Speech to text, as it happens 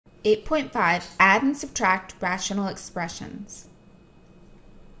8.5, add and subtract rational expressions.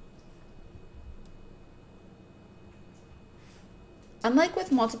 Unlike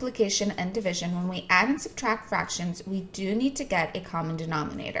with multiplication and division, when we add and subtract fractions, we do need to get a common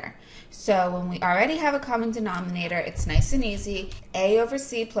denominator. So when we already have a common denominator, it's nice and easy. A over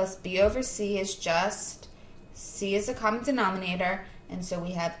C plus B over C is just, C is a common denominator, and so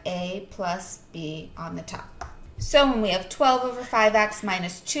we have A plus B on the top. So when we have 12 over 5x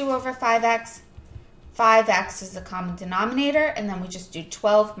minus 2 over 5x, 5x is the common denominator, and then we just do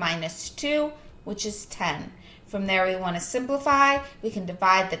 12 minus 2, which is 10. From there, we want to simplify. We can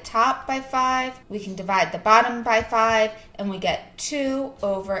divide the top by 5, we can divide the bottom by 5, and we get 2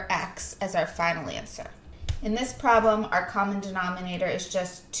 over x as our final answer. In this problem, our common denominator is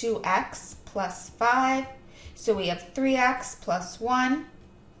just 2x plus 5, so we have 3x plus 1,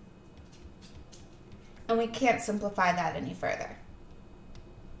 and we can't simplify that any further.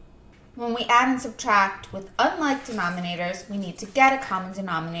 When we add and subtract with unlike denominators, we need to get a common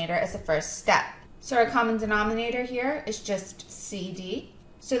denominator as the first step. So our common denominator here is just CD.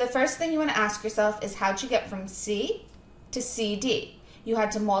 So the first thing you want to ask yourself is, how'd you get from C to CD? You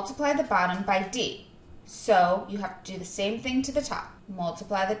had to multiply the bottom by D. So you have to do the same thing to the top.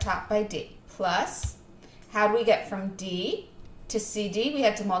 Multiply the top by D. Plus, how do we get from D to CD? We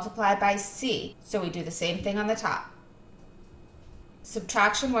had to multiply by C. So we do the same thing on the top.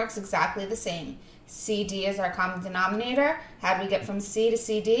 Subtraction works exactly the same. CD is our common denominator. How do we get from C to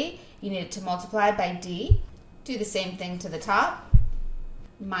CD? You need to multiply by D. Do the same thing to the top.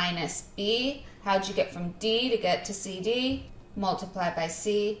 Minus B. How'd you get from D to get to CD? Multiply by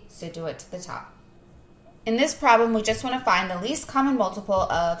C, so do it to the top. In this problem, we just want to find the least common multiple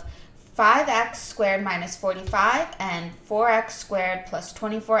of 5x squared minus 45 and 4x squared plus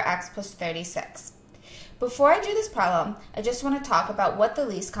 24x plus 36. Before I do this problem, I just want to talk about what the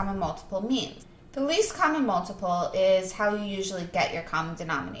least common multiple means. The least common multiple is how you usually get your common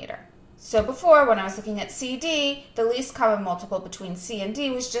denominator. So before, when I was looking at CD, the least common multiple between C and D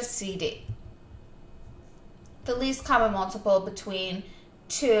was just CD. The least common multiple between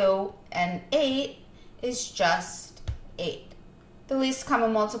 2 and 8 is just 8. The least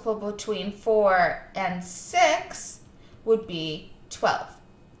common multiple between 4 and 6 would be 12.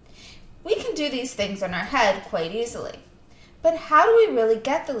 We can do these things in our head quite easily. But how do we really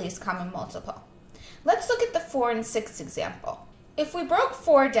get the least common multiple? Let's look at the 4 and 6 example. If we broke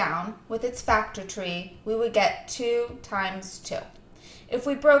 4 down with its factor tree, we would get 2 times 2. If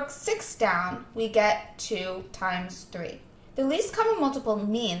we broke 6 down, we get 2 times 3. The least common multiple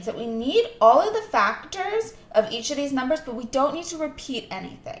means that we need all of the factors of each of these numbers, but we don't need to repeat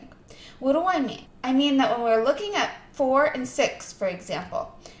anything. What do I mean? I mean that when we're looking at 4 and 6, for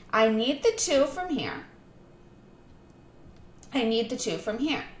example, I need the 2 from here. I need the 2 from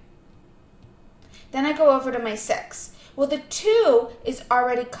here. Then I go over to my 6. Well, the 2 is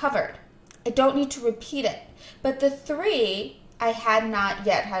already covered. I don't need to repeat it. But the 3 I had not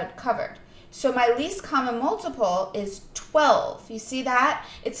yet had covered. So my least common multiple is 12. You see that?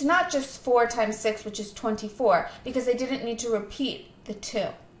 It's not just 4 times 6, which is 24, because I didn't need to repeat the 2.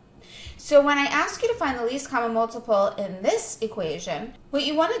 So when I ask you to find the least common multiple in this equation, what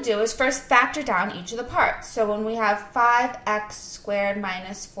you want to do is first factor down each of the parts. So when we have 5x squared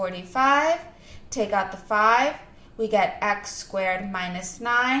minus 45, take out the 5, we get x squared minus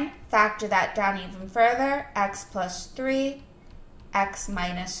 9. Factor that down even further, x plus 3, x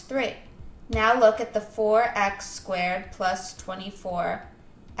minus 3. Now look at the 4x squared plus 24x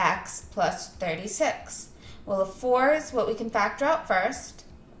plus 36. Well, the 4 is what we can factor out first.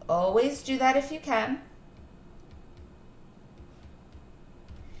 Always do that if you can.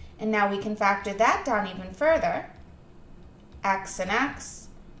 And now we can factor that down even further. X and x,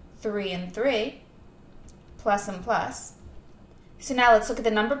 3 and 3, plus and plus. So now let's look at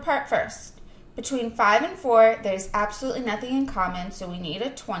the number part first. Between 5 and 4, there's absolutely nothing in common, so we need a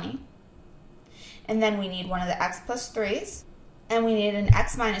 20. And then we need one of the x plus 3's, and we need an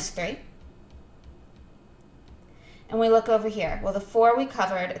x minus 3. And we look over here. Well, the 4 we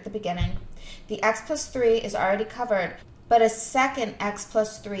covered at the beginning. The x plus 3 is already covered, but a second x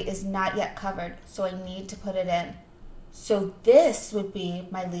plus 3 is not yet covered, so I need to put it in. So this would be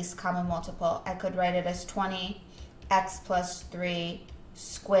my least common multiple. I could write it as 20 x plus 3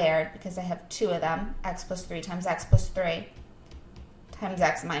 squared, because I have 2 of them, x plus 3 times x plus 3 times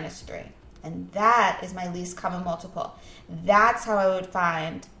x minus 3. And that is my least common multiple. That's how I would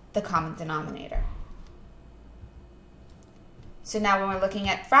find the common denominator. So now when we're looking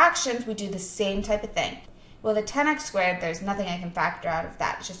at fractions, we do the same type of thing. Well, the 10x squared, there's nothing I can factor out of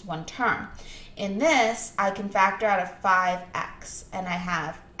that. It's just one term. In this, I can factor out of 5x, and I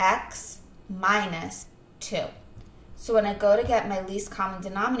have x minus 2. So when I go to get my least common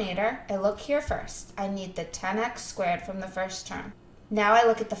denominator, I look here first. I need the 10x squared from the first term. Now I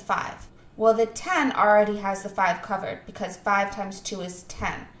look at the 5. Well, the 10 already has the 5 covered because 5 times 2 is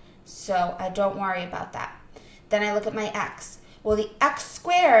 10. So I don't worry about that. Then I look at my x. Well, the x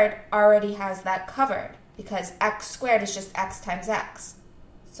squared already has that covered because x squared is just x times x.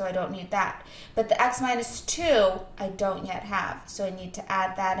 So I don't need that. But the x minus 2 I don't yet have, so I need to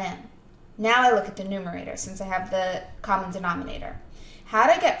add that in. Now I look at the numerator since I have the common denominator. How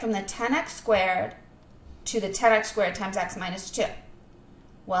do I get from the 10x squared to the 10x squared times x minus 2?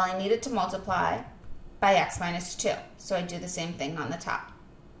 Well, I needed to multiply by x minus 2, so I do the same thing on the top.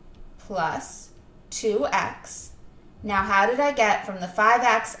 Plus 2x. Now how did I get from the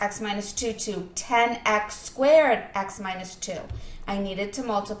 5x, x minus 2 to 10x squared, x minus 2? I needed to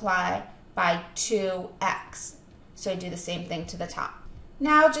multiply by 2x, so I do the same thing to the top.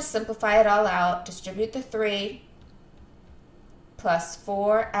 Now just simplify it all out. Distribute the 3 plus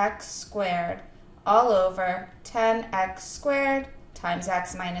 4x squared all over 10x squared times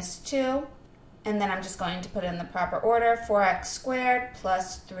x minus 2. And then I'm just going to put in the proper order. 4x squared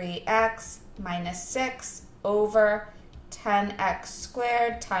plus 3x minus 6 over 10x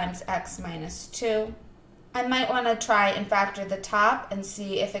squared times x minus 2. I might want to try and factor the top and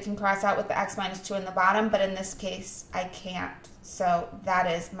see if it can cross out with the x minus 2 in the bottom, but in this case I can't. So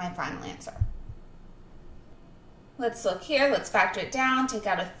that is my final answer. Let's look here. Let's factor it down. Take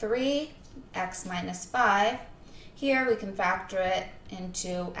out a 3, x minus 5. Here we can factor it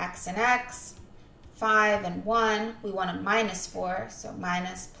into x and x. 5 and 1. We want a minus 4, so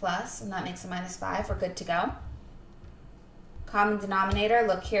minus plus, and that makes a minus 5. We're good to go. Common denominator,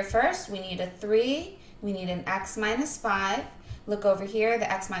 look here first. We need a 3. We need an x minus 5. Look over here.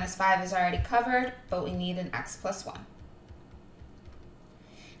 The x minus 5 is already covered, but we need an x plus 1.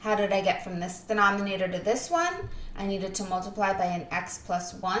 How did I get from this denominator to this one? I needed to multiply by an x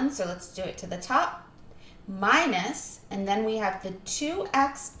plus 1, so let's do it to the top. Minus, and then we have the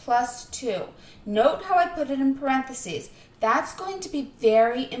 2x plus 2. Note how I put it in parentheses. That's going to be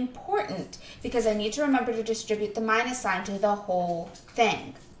very important because I need to remember to distribute the minus sign to the whole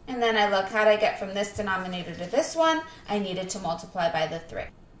thing. And then I look, how did I get from this denominator to this one? I needed to multiply by the 3.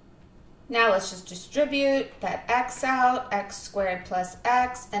 Now let's just distribute that x out, x squared plus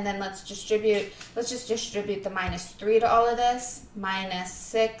x, and then let's just distribute the minus 3 to all of this. Minus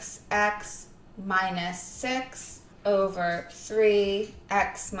 6x minus 6 over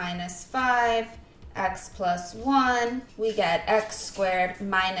 3x minus 5, x plus 1. We get x squared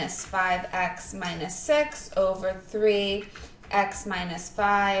minus 5x minus 6 over 3x minus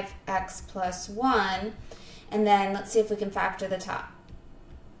 5, x plus 1. And then let's see if we can factor the top.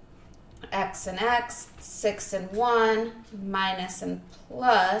 X and x, 6 and 1, minus and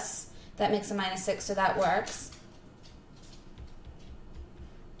plus. That makes a minus 6, so that works.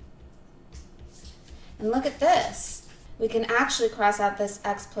 And look at this. We can actually cross out this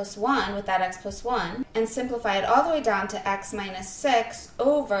x plus 1 with that x plus 1 and simplify it all the way down to x minus 6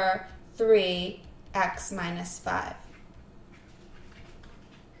 over 3x minus 5.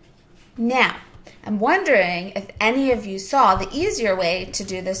 Now, I'm wondering if any of you saw the easier way to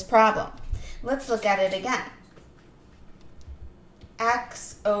do this problem. Let's look at it again.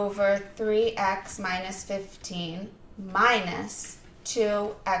 X over 3x minus 15 minus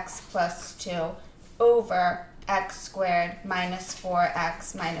 2x plus 2 over x squared minus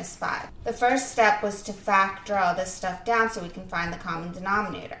 4x minus 5. The first step was to factor all this stuff down so we can find the common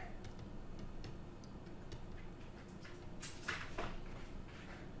denominator.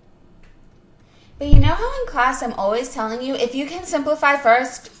 But you know how in class I'm always telling you, if you can simplify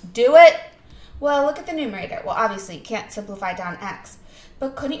first, do it? Well, look at the numerator. Well, obviously you can't simplify down x.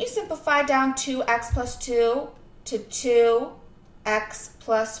 But couldn't you simplify down 2x plus 2 to 2x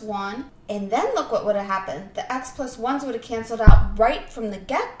plus 1? And then look what would have happened. The x plus 1s would have canceled out right from the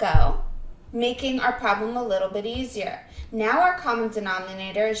get-go, making our problem a little bit easier. Now our common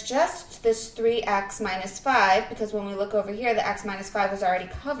denominator is just this 3x minus 5, because when we look over here, the x minus 5 was already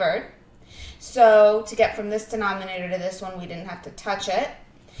covered. So to get from this denominator to this one, we didn't have to touch it.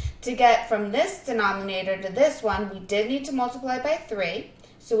 To get from this denominator to this one, we did need to multiply by 3.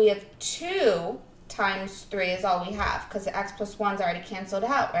 So we have 2 times 3 is all we have, because the x plus 1's already canceled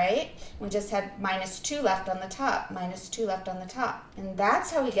out, right? We just had minus 2 left on the top, minus 2 left on the top. And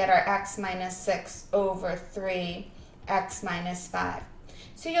that's how we get our x minus 6 over 3x minus 5.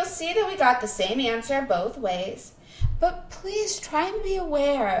 So you'll see that we got the same answer both ways. But please try and be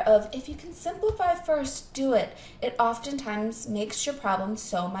aware of, if you can simplify first, do it. It oftentimes makes your problem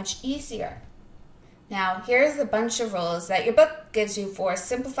so much easier. Now, here's a bunch of rules that your book gives you for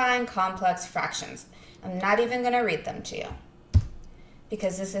simplifying complex fractions. I'm not even going to read them to you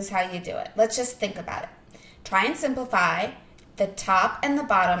because this is how you do it. Let's just think about it. Try and simplify the top and the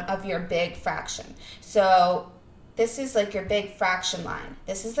bottom of your big fraction. So this is like your big fraction line.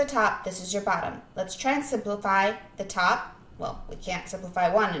 This is the top, this is your bottom. Let's try and simplify the top. Well, we can't simplify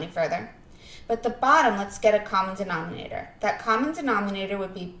 1 any further. But the bottom, let's get a common denominator. That common denominator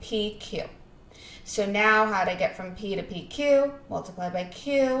would be PQ. So now how to get from P to PQ? Multiply by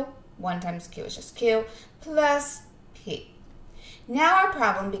Q. 1 times Q is just Q, plus P. Now our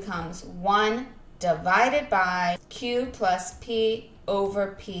problem becomes 1 divided by Q plus P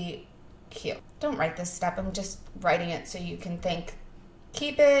over PQ. Don't write this step, I'm just writing it so you can think.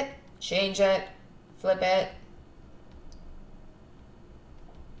 Keep it, change it, flip it.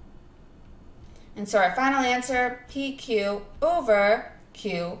 And so our final answer, PQ over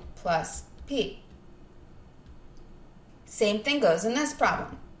Q plus P. Same thing goes in this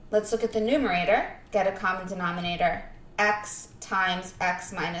problem. Let's look at the numerator, get a common denominator, x times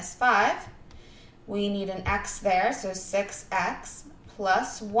x minus 5. We need an x there, so 6x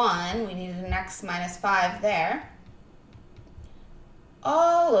plus 1. We needed an x minus 5 there.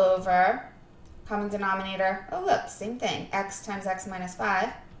 All over, common denominator, oh look, same thing, x times x minus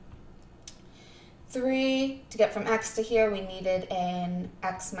 5. 3, to get from x to here, we needed an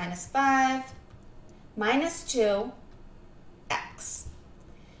x minus 5 minus 2, x.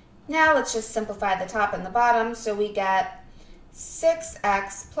 Now let's just simplify the top and the bottom, so we get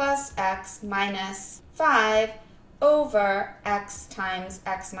 6x plus x minus 5 over x times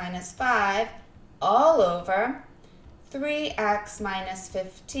x minus 5 all over 3x minus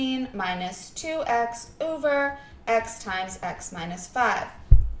 15 minus 2x over x times x minus 5.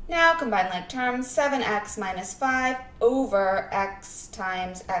 Now combine like terms, 7x minus 5 over x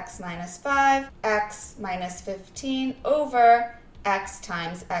times x minus 5, x minus 15 over x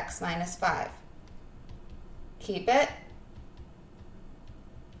times x minus 5. Keep it.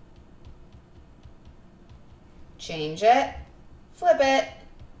 Change it. Flip it.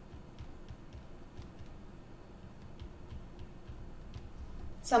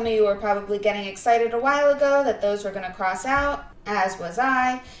 Some of you were probably getting excited a while ago that those were going to cross out, as was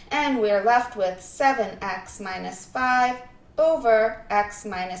I, and we're left with 7x minus 5 over x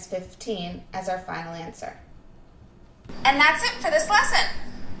minus 15 as our final answer. And that's it for this lesson.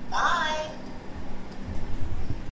 Bye.